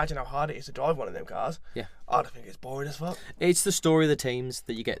can't imagine how hard it is to drive one of them cars. Yeah. I don't think it's boring as fuck. It's the story of the teams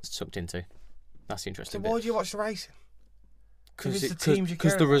that you get sucked into. That's the interesting So bit. why do you watch the racing? Because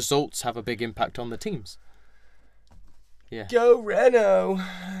Because the results have a big impact on the teams. Yeah. Go Renault.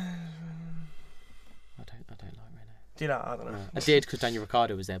 I don't like Renault. Do you know? I don't know. I did because Daniel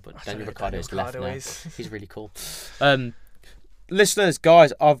Ricciardo was there, but Daniel Ricciardo is left now. is. He's really cool. Listeners,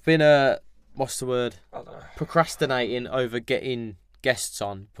 guys, I've been what's the word? I don't know. Procrastinating over getting guests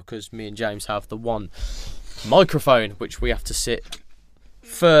on because me and James have the one microphone which we have to sit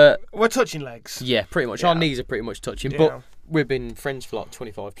for. We're touching legs. Yeah, pretty much. Yeah. Our knees are pretty much touching, Yeah. but we've been friends for like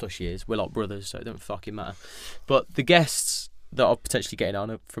 25 plus years. We're like brothers, so it don't fucking matter. But the guests that I'm potentially getting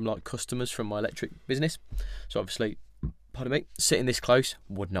on are from like customers from my electric business. So obviously, pardon me, sitting this close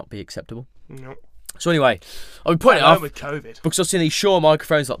would not be acceptable. No. So anyway, I've been putting it off with COVID. because I've seen these Shure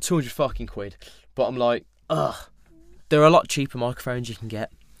microphones like 200 fucking quid. But I'm like, ugh, there are a lot cheaper microphones you can get.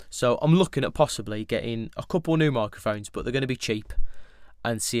 So I'm looking at possibly getting a couple new microphones, but they're going to be cheap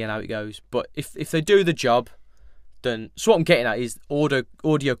and seeing how it goes. But if they do the job, then so what I'm getting at is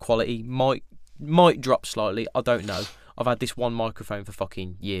audio quality might drop slightly. I don't know. I've had this one microphone for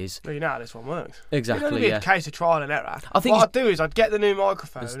fucking years. Well, you know how this one works. Exactly, It'd only be yeah. a case of trial and error. I think what I'd do is I'd get the new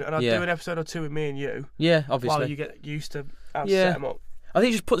microphone and I'd yeah. do an episode or two with me and you Yeah, obviously. while you get used to how to Yeah. set them up. I think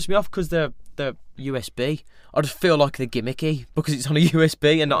it just puts me off because they're USB. I just feel like they're gimmicky because it's on a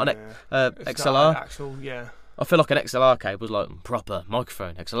USB and not an It's XLR. not an actual, yeah. I feel like an XLR cable's like proper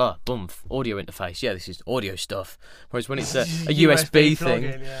microphone, XLR, boom, audio interface. Yeah, this is audio stuff. Whereas when it's a USB thing,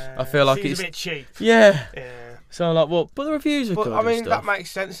 plug-in, yeah. I feel like Seems it's a bit cheap. Yeah. Yeah. So I'm like, well, but the reviews are But good. I mean, and that stuff.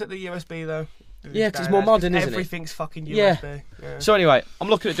 makes sense at the USB though. Yeah, 'cause it's more modern, isn't it? Everything's fucking Yeah. USB. Yeah. So anyway, I'm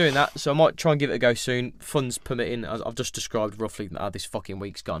looking at doing that, so I might try and give it a go soon. Funds permitting, as I've just described roughly how this fucking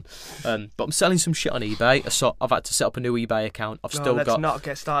week's gone. But I'm selling some shit on eBay. So I've had to set up a new eBay account. I've still let's got. not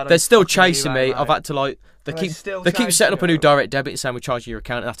get started. They're on still fucking chasing eBay, me. mate. I've had to like. They keep setting up a new direct debit and saying we're charging your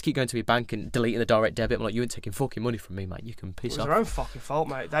account. And I have to keep going to my bank and deleting the direct debit. I'm like, you ain't taking fucking money from me, mate. You can piss It was off. their own fucking fault,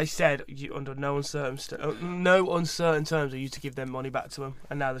 mate. They said you, under no uncertain terms, are you to give them money back to them,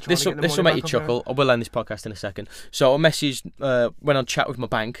 and now they're trying to get the This will money make you back off chuckle. I will end this podcast in a second. So I messaged went on chat with my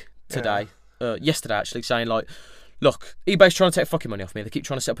bank today, yesterday actually, saying like, look, eBay's trying to take fucking money off me. They keep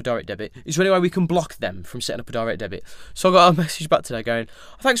trying to set up a direct debit. Is there any way we can block them from setting up a direct debit? So I got a message back today going,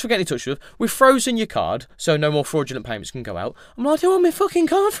 thanks for getting in touch with us. We've frozen your card, so no more fraudulent payments can go out. I'm like, I don't want my fucking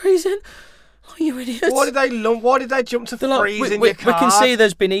card freezing. Oh, you idiots. Why did they jump to They're like, freezing we your card? can see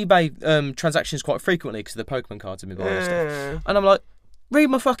there's been eBay transactions quite frequently because the Pokemon cards have been buying and stuff. And I'm like,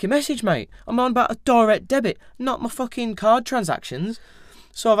 read my fucking message, mate. I'm on about a direct debit, not my fucking card transactions.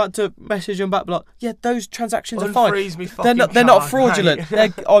 So I've had to message them back, like, yeah, those transactions are fine. Unfreeze me fucking They're not card, fraudulent.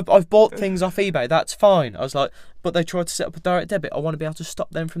 mate. I've bought things off eBay. That's fine. I was like, but they tried to set up a direct debit. I want to be able to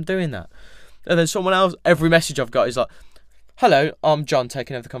stop them from doing that. And then someone else, every message I've got is like, hello, I'm John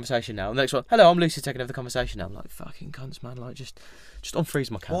taking over the conversation now. And the next one, hello, I'm Lucy taking over the conversation now. I'm like, fucking cunts, man. Like, just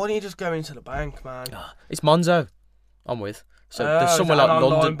unfreeze my account. Why don't you just go into the bank, man? It's Monzo I'm with. So there's is somewhere that like an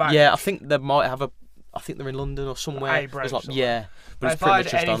online London. bank? Yeah, I think they might have I think they're in London or somewhere. A branch It's like, somewhere. yeah, but Mate, it's if I pretty had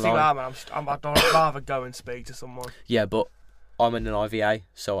much just anything online. like that, I'd rather go and speak to someone. Yeah, but I'm in an IVA,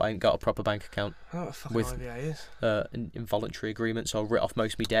 so I ain't got a proper bank account. I don't know what fucking With- IVA is. An involuntary agreement, so I writ off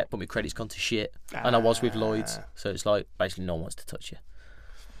most of my debt, but my credit's gone to shit. And I was with Lloyds, so it's like basically no one wants to touch you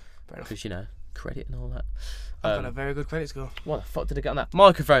Fair enough. because, you know, credit and all that. I've got a very good credit score. What the fuck did I get on that?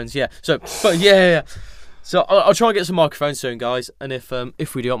 Microphones, yeah. So, but yeah. So I'll try and get some microphones soon, guys. And if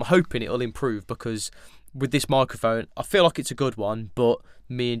we do, I'm hoping it'll improve because with this microphone, I feel like it's a good one. But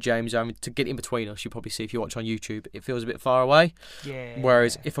me and James, to get in between us, you probably see if you watch on YouTube, it feels a bit far away. Yeah.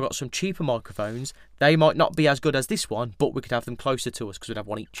 Whereas if I got some cheaper microphones, they might not be as good as this one, but we could have them closer to us because we'd have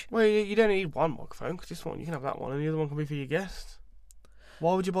one each. Well, you don't need one microphone because this one you can have that one, and the other one can be for your guests.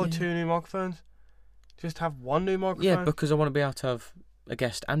 Why would you buy two new microphones? Just have one new microphone. Yeah, because I want to be able to have a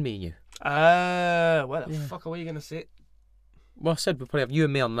guest and me and you. Where the Yeah. fuck are we gonna sit? Well, I said we'll probably have you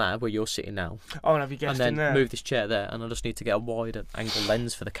and me on there where you're sitting now. Oh, and have your guest And in then there. move this chair there, and I just need to get a wider angle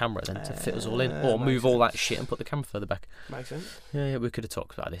lens for the camera then to fit us all in, or makes move all that sense. shit and put the camera further back. Makes sense. Yeah, we could have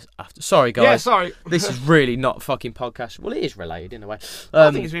talked about this after. Sorry, Yeah, guys. sorry. This is really not fucking podcast. Well, it is related in a way.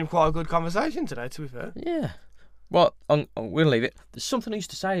 I think it's been quite a good conversation today, to be fair. Yeah. Well, I'm going to leave it. There's something I used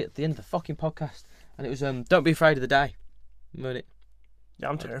to say at the end of the fucking podcast, and it was, don't be afraid of the day. weren't it? Yeah,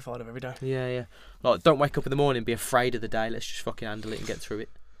 I'm terrified of every day. Yeah. Like, don't wake up in the morning and be afraid of the day. Let's just fucking handle it and get through it.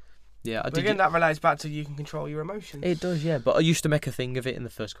 Yeah, But again, that relates back to you can control your emotions. It does, yeah. But I used to make a thing of it in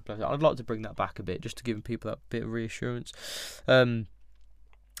the first couple of. I'd like to bring that back a bit, just to give people that bit of reassurance.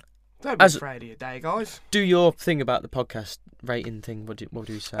 Don't be afraid of your day, guys. Do your thing about the podcast rating thing. What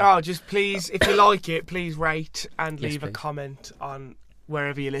do you say? Oh, just please, if you like it, please rate and Yes, leave a please. comment on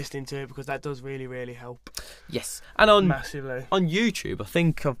wherever you're listening to it, because that does really, really help. Yes, and Massively. on YouTube, I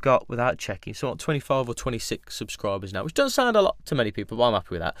think I've got, without checking, so 25 or 26 subscribers now, which doesn't sound a lot to many people, but I'm happy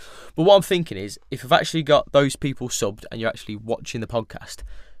with that. But what I'm thinking is, if I've actually got those people subbed and you're actually watching the podcast,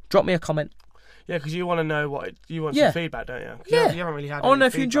 drop me a comment. Yeah, because you want to know you want Yeah. some feedback, don't you? 'Cause Yeah. You haven't really had I want to know any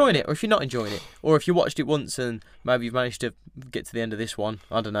if you're feedback. enjoying it or if you're not enjoying it. Or if you watched it once and maybe you've managed to get to the end of this one.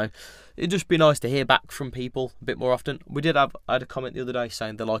 I don't know. It'd just be nice to hear back from people a bit more often. I had a comment the other day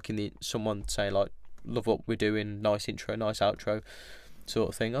saying they're liking someone saying, like, love what we're doing, nice intro, nice outro, sort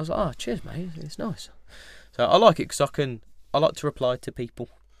of thing. I was like, oh, cheers, mate. It's nice. So I like it because I like to reply to people.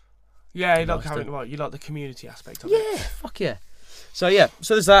 Yeah, you like Nice you like the community aspect of it. Yeah, fuck yeah. So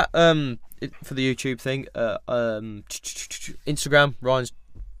there's that for the YouTube thing. Instagram,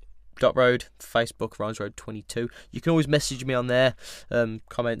 Ryan's.road, Facebook, RyansRoad22. You can always message me on there,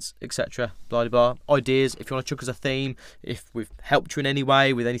 comments, etc. Blah blah blah. Ideas, if you want to chuck us a theme, if we've helped you in any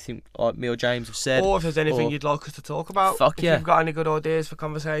way with anything like me or James have said. Or if there's anything you'd like us to talk about. Fuck yeah. If you've got any good ideas for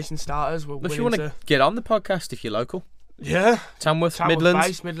conversation starters, we're If you willing want to get on the podcast, if you're local, Yeah. Tamworth,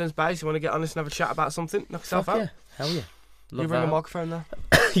 Midlands base. You want to get on this and have a chat about something? Knock yourself fuck out. yeah, hell yeah. You bring a microphone there.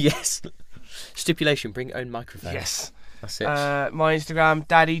 Yes. Stipulation: bring your own microphone. Yes. That's it. My Instagram,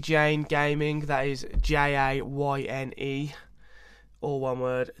 Daddy Jane Gaming. That is JAYNE. All one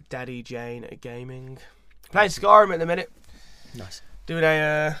word. Daddy Jane Gaming. Playing Skyrim at the minute. Nice. Doing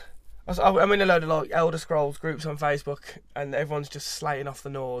I'm in a load of like Elder Scrolls groups on Facebook, and everyone's just slating off the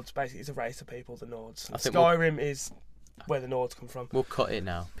Nords. Basically, it's a race of people, the Nords. And Skyrim is where the Nords come from. We'll cut it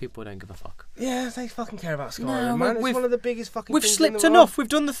now. People don't give a fuck. Yeah, they fucking care about Skyrim, No, man. It's we've- one of the biggest fucking We've things slipped in the world. enough. We've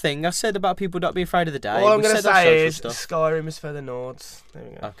done the thing. I said about people not being afraid of the day. All I'm We've going to said our say is social stuff. Skyrim is for the Nords. There we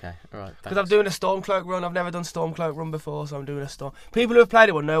go. Okay, alright. Because I'm doing a Stormcloak run. I've never done Stormcloak run before, so I'm doing a Storm. People who have played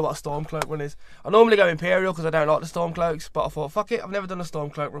it will know what a Stormcloak run is. I normally go Imperial because I don't like the Stormcloaks, but I thought, fuck it, I've never done a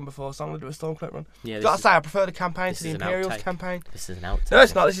Stormcloak run before, so I'm going to do a Stormcloak run. Yeah, Gotta this say, I prefer the campaign this to the is an Imperials outtake. campaign. is an outtake. No,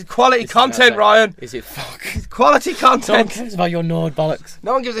 it's not. This is quality This is an content, outtake. Ryan. Is it fuck? It's quality Someone content. cares about your Nord bollocks.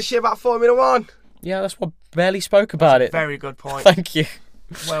 No one gives a shit about Formula One. Yeah, that's what barely spoke about it. Very good point. Thank you.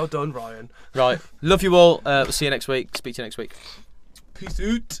 Well done, Ryan. Right. Love you all. We'll see you next week. Speak to you next week. Peace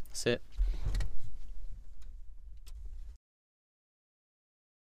out. That's it.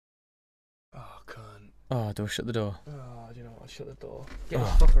 Oh, cunt. Oh, do I shut the door? Oh, do you know what? I'll shut the door. Get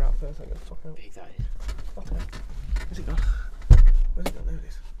Oh. the fucker out first. I'm going to fuck out. Big that Fuck out. Where's it gone? Where's it gone? There it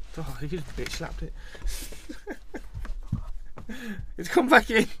is. Oh, you just bitch slapped it. It's come back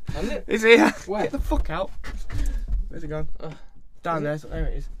in. Hasn't it? It's here. Where? Get the fuck out. Where's it gone? Down there. There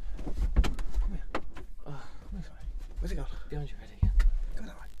it is. Come here. Where's it gone? Behind your head again. Go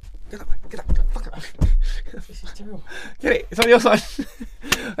that way. Go that way. Get that. Get the fuck out. This is terrible. Get it. It's on your side.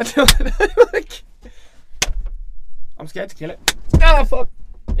 I don't want I'm scared to kill it. Ah, fuck.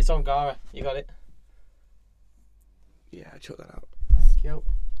 It's on Gara. You got it. Yeah, chuck that out. Yo.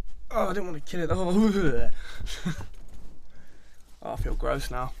 Oh, I didn't want to kill it. Oh, oh I feel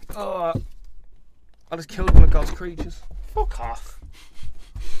gross now. Oh, I just killed one of God's creatures. Fuck off.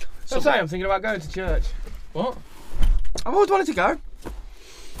 So I'm thinking about going to church. What? I've always wanted to go.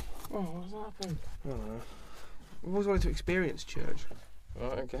 Oh, what's happened? I don't know. I've always wanted to experience church.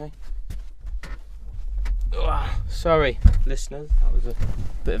 Right, okay. Sorry, listeners. That was a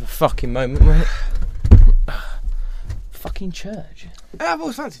bit of a fucking moment, mate. Fucking church. Yeah, I've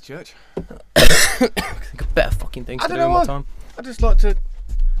always fancied church. I think of better fucking things I to don't do in know my what. time. I just like to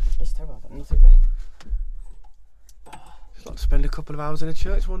It's terrible. I've got nothing ready. spend a couple of hours in a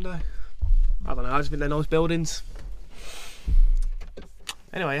church one day. I don't know. I just think they're nice buildings.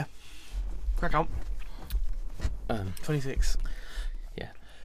 Anyway, yeah. Crack on. 26.